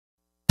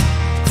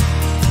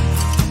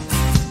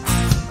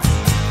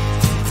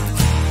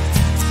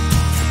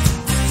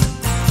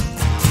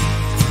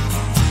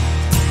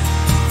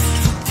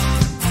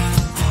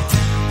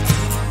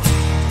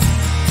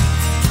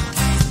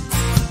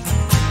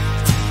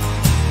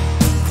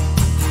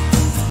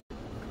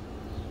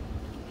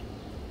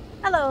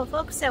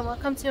Hello folks, and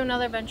welcome to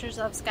another Adventures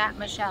of Scott and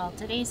Michelle.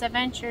 Today's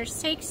adventure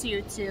takes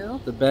you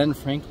to the Ben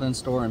Franklin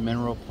store in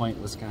Mineral Point,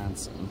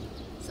 Wisconsin.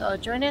 So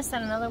join us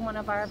on another one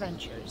of our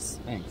adventures.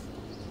 Thanks.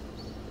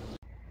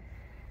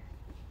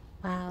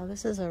 Wow,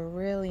 this is a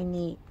really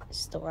neat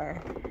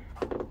store.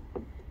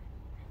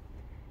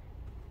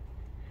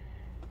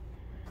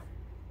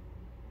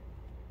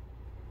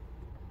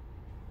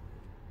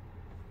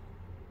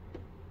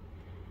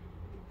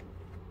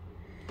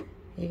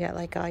 You got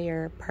like all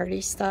your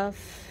party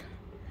stuff.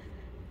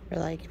 Or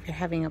like if you're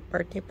having a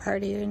birthday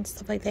party and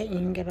stuff like that, you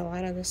can get a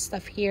lot of this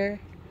stuff here.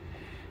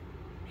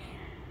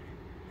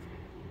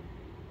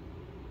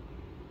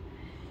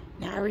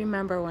 Now I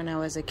remember when I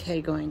was a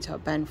kid going to a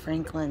Ben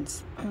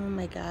Franklin's. Oh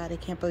my God, I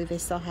can't believe they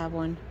still have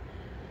one.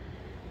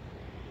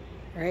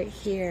 Right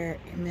here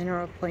in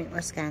Mineral Point,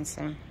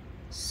 Wisconsin.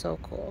 So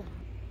cool.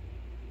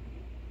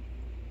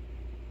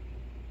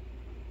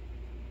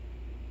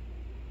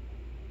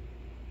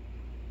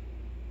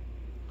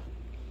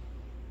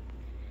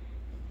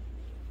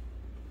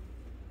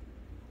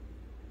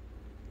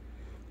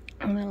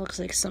 And that looks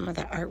like some of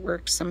the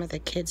artwork some of the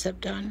kids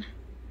have done.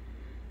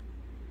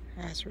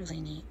 That's really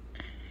neat.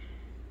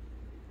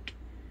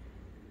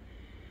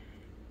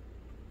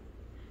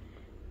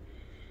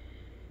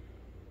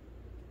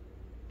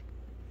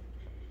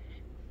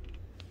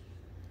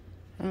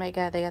 Oh my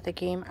God, they got the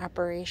game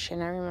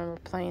Operation. I remember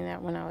playing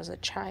that when I was a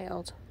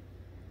child.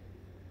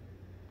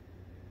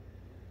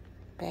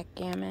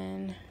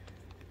 Backgammon.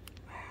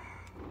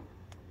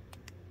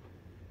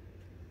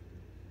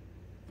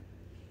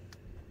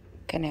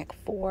 Connect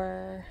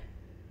 4.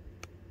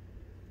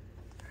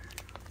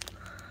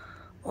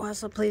 We'll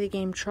also play the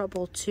game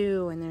Trouble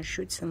 2, and there's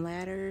Chutes and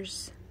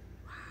Ladders.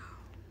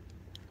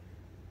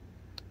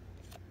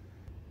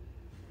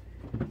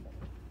 Wow.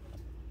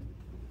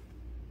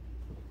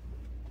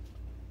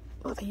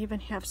 Oh, they even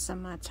have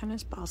some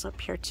tennis balls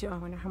up here too. I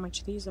wonder how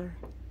much these are.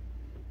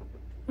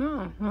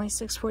 Oh, only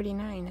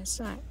 $6.49. It's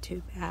not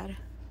too bad.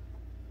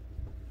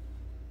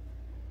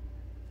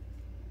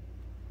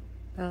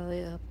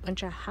 A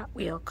bunch of Hot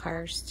Wheel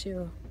cars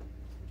too.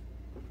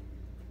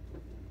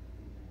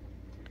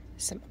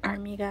 Some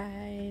army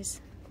guys.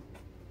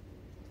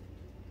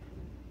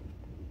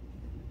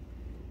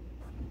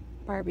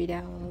 Barbie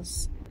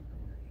dolls.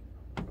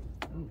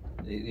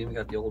 They even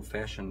got the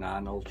old-fashioned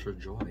non-ultra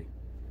joy.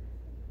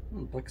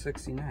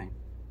 $1.69.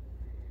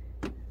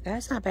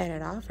 That's not bad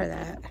at all for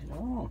that.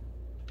 Oh.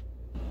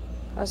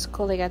 That's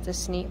cool. They got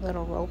this neat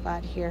little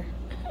robot here.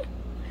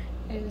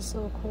 It is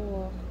so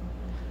cool.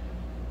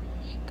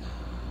 Oh my God.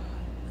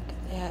 Look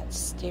at that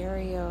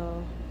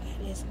stereo.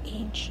 That is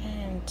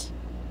ancient.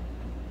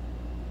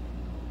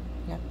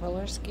 You got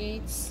roller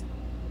skates.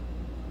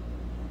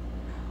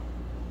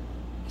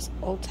 There's an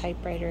old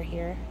typewriter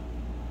here.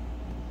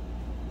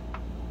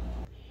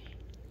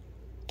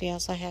 They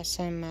also have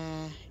some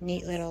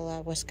neat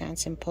little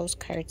Wisconsin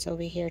postcards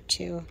over here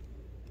too.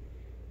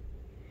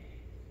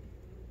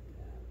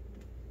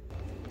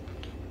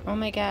 Oh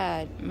my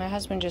God, my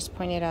husband just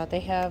pointed out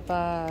they have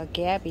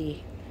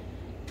Gabby.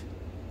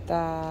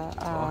 The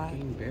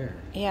Talking bear.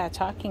 Yeah,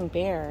 talking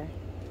bear.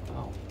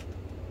 Wow.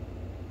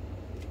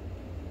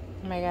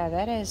 Oh my God,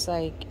 that is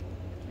like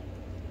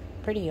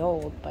pretty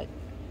old, but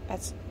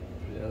that's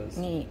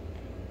neat.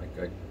 Like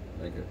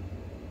a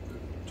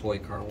toy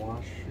car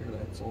wash here,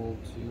 that's old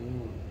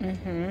too.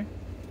 Mm-hmm.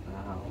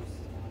 Wow.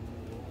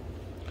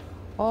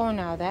 Oh,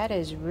 now that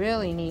is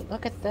really neat.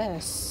 Look at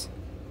this.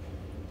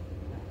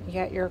 You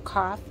got your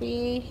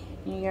coffee.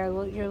 You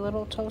got your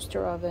little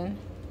toaster oven.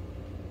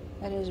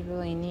 That is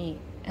really neat.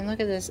 And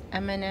look at this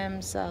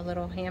M&M's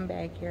little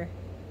handbag here.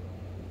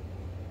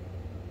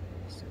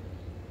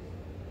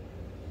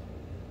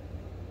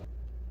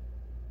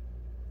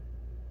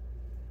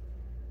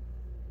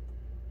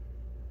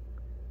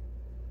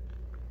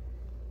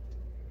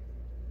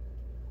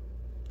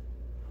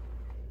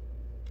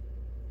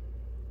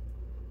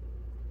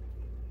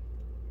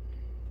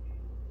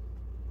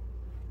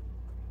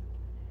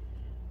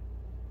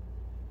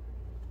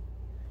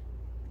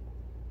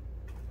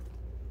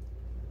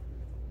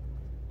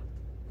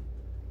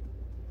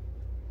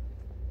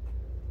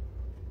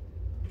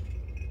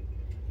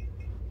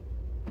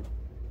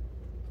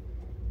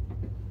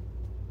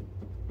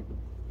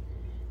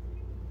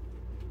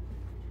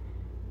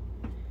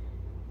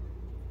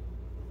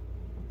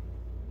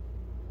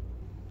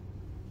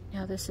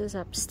 Now this is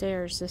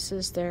upstairs. This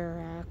is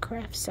their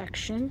craft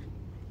section.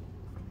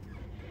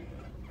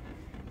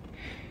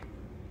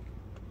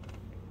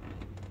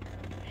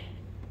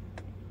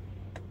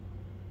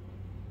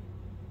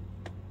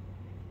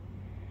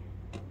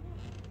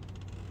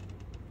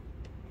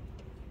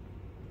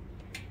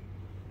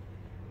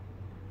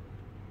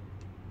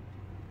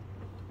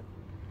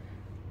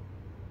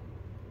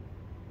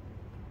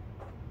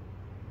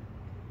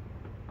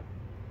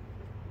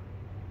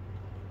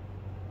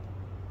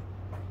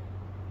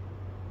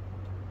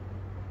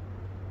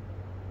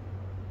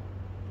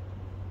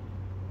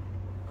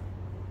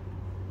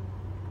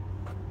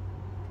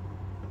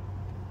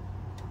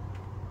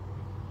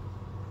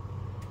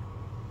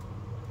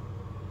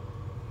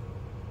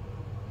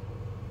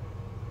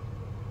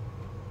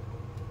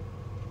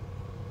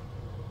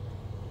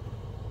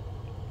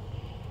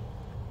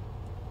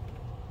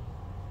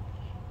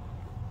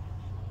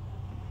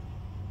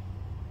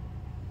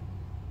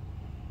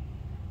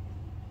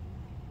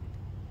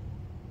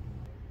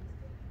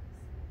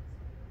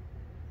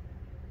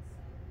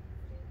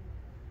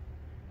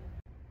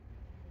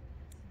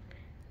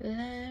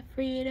 Let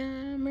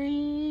freedom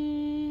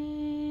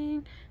ring.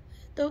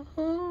 Let the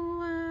whole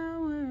wide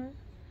world.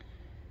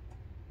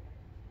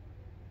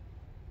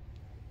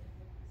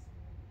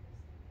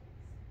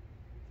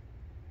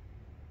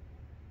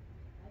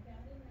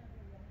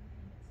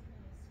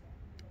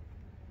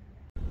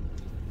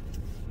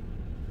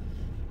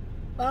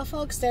 Well,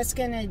 folks, that's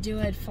going to do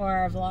it for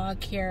our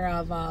vlog here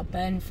of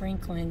Ben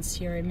Franklin's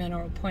here in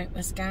Mineral Point,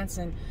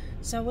 Wisconsin.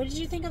 So what did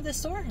you think of the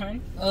store,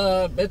 hon?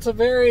 It's a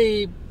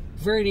very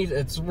neat.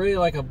 It's really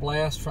like a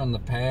blast from the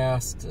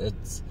past.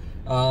 It's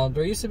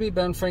there used to be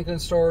Ben Franklin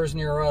stores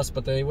near us,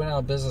 but they went out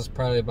of business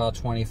probably about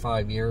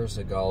 25 years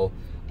ago.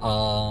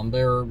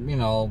 They're, you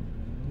know,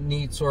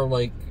 neat, sort of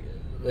like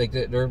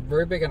they're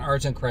very big in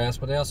arts and crafts,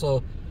 but they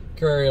also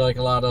carry like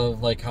a lot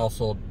of like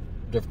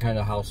different kind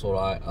of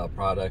household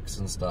products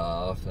and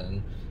stuff,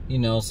 and you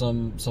know,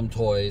 some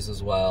toys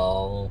as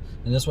well.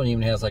 And this one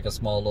even has like a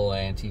small little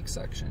antique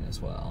section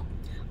as well.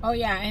 Oh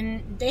yeah,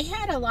 and they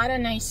had a lot of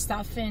nice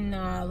stuff, and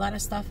a lot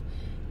of stuff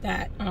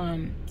that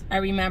I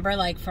remember,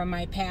 like from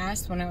my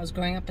past when I was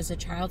growing up as a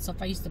child, stuff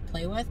I used to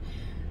play with.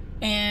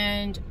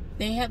 And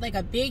they had like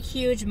a big,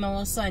 huge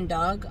Melissa and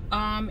Doug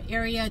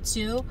area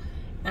too.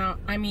 Now,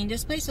 I mean,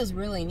 this place was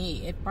really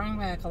neat. It brought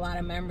back a lot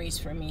of memories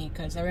for me,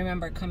 because I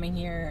remember coming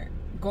here,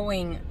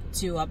 going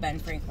to Ben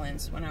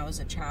Franklin's when I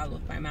was a child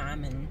with my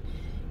mom and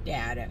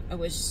dad. It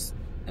was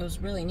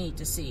really neat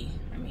to see.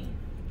 I mean,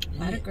 a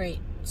lot of great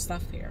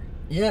stuff here.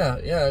 Yeah,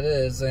 it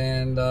is.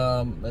 And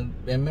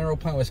Mineral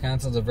Point,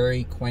 Wisconsin is a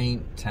very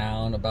quaint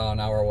town about an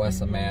hour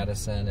west of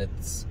Madison.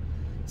 It's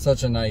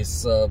such a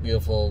nice,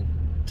 beautiful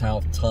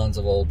town with tons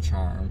of old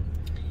charm.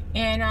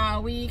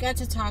 And we got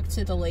to talk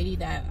to the lady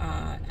that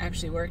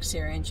actually works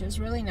here, and she was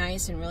really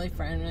nice and really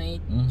friendly.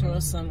 Told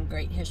us some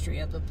great history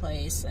of the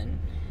place and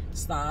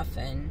stuff.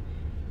 And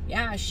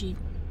yeah, she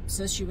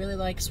says she really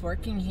likes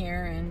working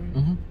here,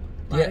 and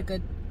a lot of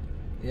good.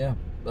 Yeah.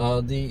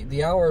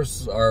 The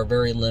hours are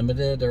very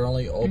limited. They're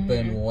only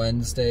open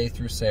Wednesday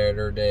through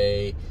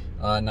Saturday,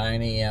 9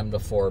 a.m. to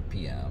 4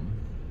 p.m.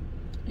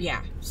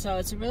 Yeah, so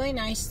it's a really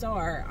nice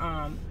store.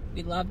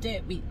 We loved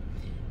it. We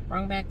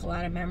brought back a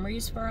lot of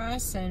memories for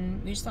us,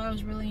 and we just thought it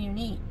was really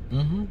unique.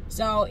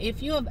 So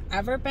if you have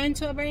ever been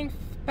to a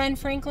Ben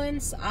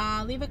Franklin's,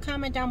 leave a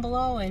comment down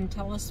below and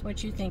tell us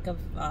what you think of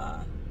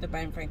the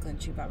Ben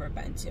Franklin's you've ever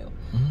been to.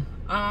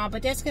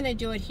 But that's going to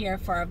do it here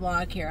for our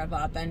vlog here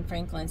of Ben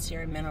Franklin's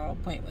here in Mineral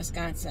Point,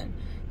 Wisconsin.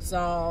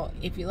 So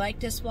if you like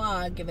this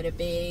vlog, give it a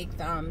big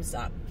thumbs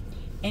up.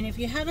 And if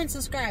you haven't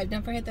subscribed,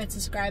 don't forget that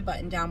subscribe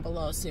button down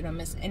below so you don't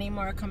miss any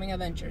more coming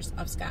adventures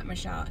of Scott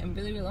Michelle. And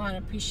really, really want to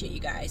appreciate you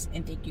guys,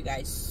 and thank you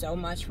guys so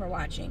much for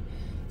watching.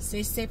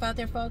 Stay safe out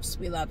there, folks.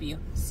 We love you.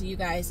 See you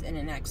guys in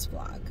the next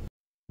vlog.